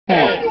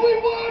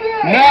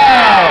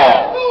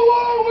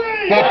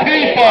The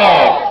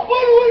people.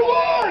 What do we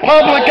want?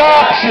 Public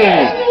option.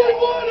 When do we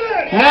want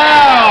it?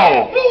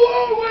 Now. Who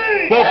are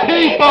we? The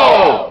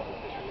people.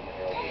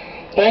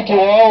 Thank you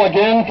all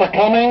again for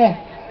coming.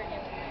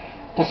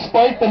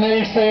 Despite the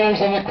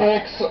naysayers and the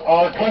critics,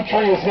 our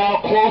country is now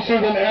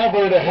closer than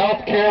ever to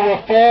health care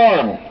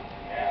reform.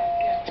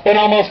 It's been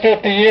almost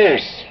 50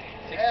 years.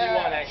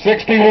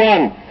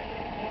 61.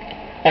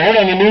 I heard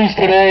on the news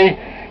today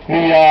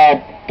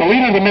the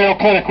leader of the Mayo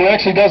Clinic, who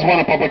actually does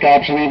want a public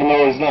option, even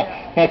though he's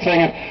not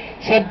saying it,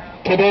 said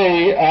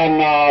today on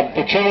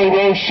the Charlie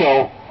Rose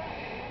show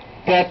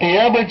that the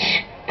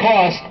average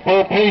cost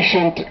per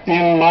patient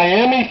in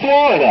Miami,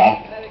 Florida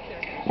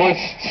was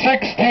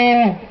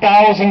 $16,000.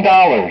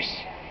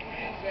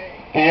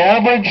 The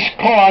average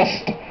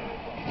cost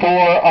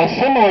for a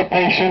similar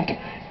patient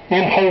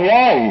in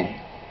Hawaii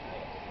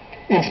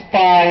is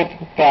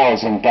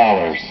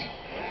 $5,000.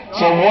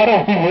 So what do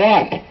we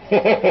want?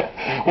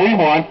 We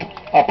want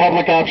a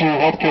public option on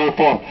healthcare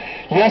reform.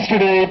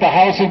 Yesterday, the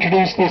House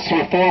introduced this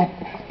reform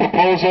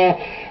proposal,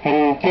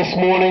 and this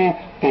morning,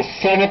 the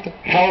Senate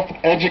Health,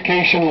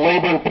 Education,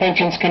 Labor, and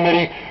Pensions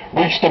Committee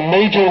reached a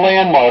major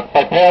landmark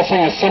by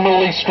passing a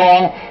similarly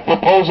strong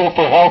proposal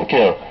for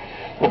healthcare.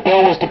 The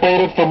bill was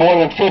debated for more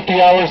than 50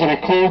 hours and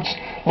includes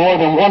more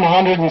than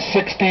 160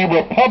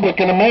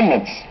 Republican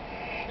amendments.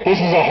 This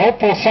is a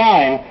hopeful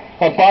sign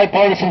of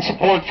bipartisan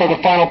support for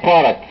the final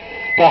product.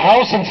 The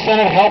House and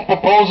Senate health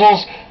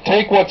proposals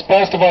take what's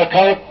best of our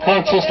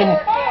current system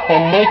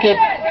and make it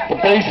the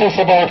basis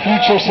of our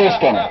future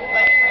system.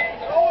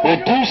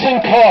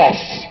 Reducing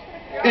costs,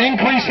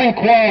 increasing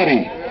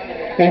quality,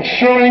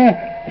 ensuring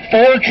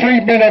fair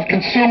treatment of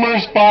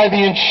consumers by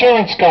the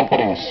insurance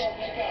companies.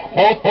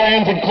 Both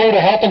plans include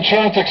a health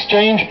insurance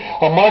exchange,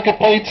 a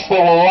marketplace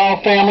that will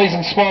allow families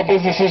and small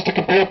businesses to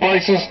compare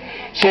prices,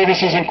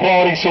 services, and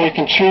quality so we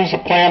can choose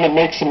a plan that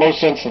makes the most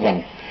sense to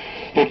them.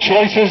 The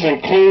choices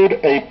include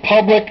a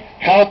public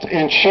health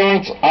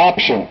insurance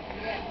option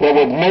that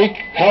would make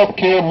health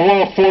care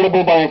more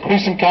affordable by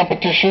increasing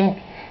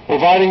competition,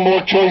 providing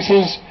more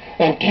choices,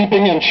 and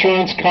keeping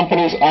insurance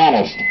companies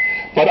honest.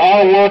 But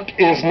our work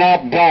is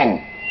not done.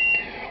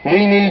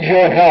 We need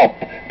your help.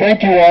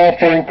 Thank you all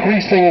for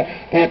increasing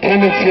the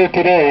attendance here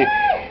today,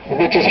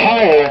 which is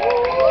higher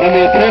than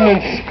the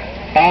attendance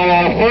on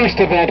our first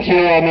event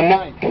here on the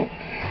 9th.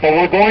 But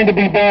we're going to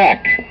be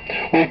back.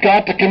 We've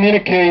got to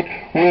communicate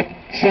with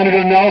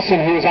Senator Nelson,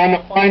 who is on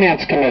the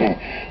Finance Committee.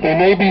 They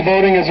may be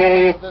voting as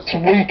early as this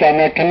week on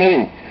that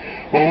committee.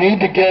 We need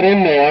to get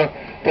in there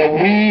that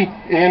we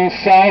in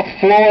South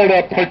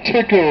Florida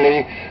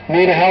particularly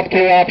need a health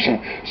care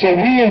option. So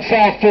we in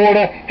South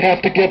Florida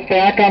have to get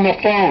back on the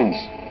phones.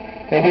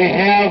 And we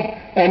have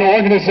an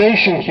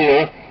organization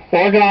here,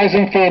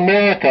 Organizing for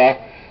America,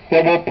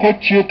 that will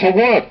put you to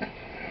work.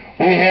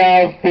 We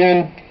have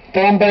been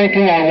phone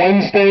banking on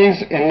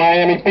Wednesdays in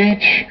Miami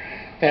Beach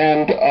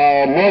and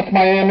North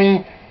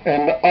Miami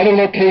and other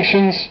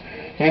locations.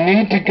 You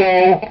need to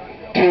go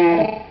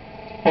to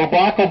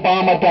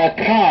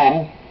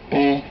BarackObama.com,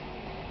 the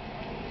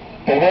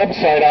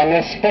website on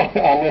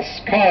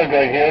this card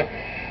right here,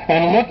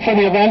 and look for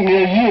the event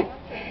near you.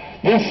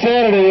 This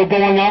Saturday we're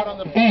going out on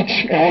the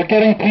beach and we're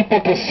getting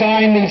people to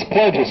sign these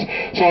pledges.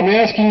 So I'm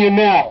asking you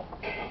now,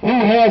 who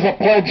has a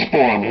pledge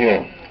form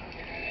here?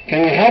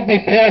 Can you help me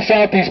pass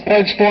out these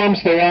pledge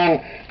forms? They're on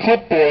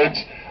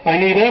clipboards. I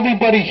need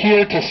everybody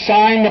here to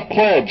sign the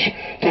pledge,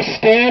 to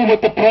stand with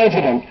the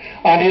President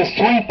on his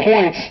 3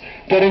 points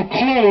that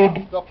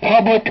include the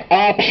public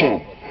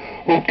option.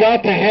 We've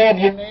got to have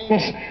your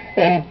names,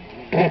 and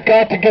we've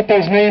got to get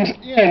those names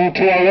in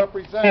to our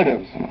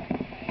representatives.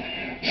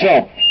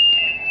 So,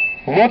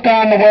 look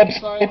on the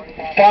website,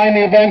 find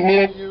the event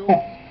near you,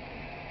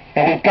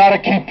 and we've got to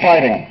keep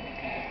fighting.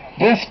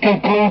 This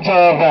concludes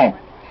our event.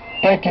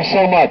 Thank you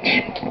so much.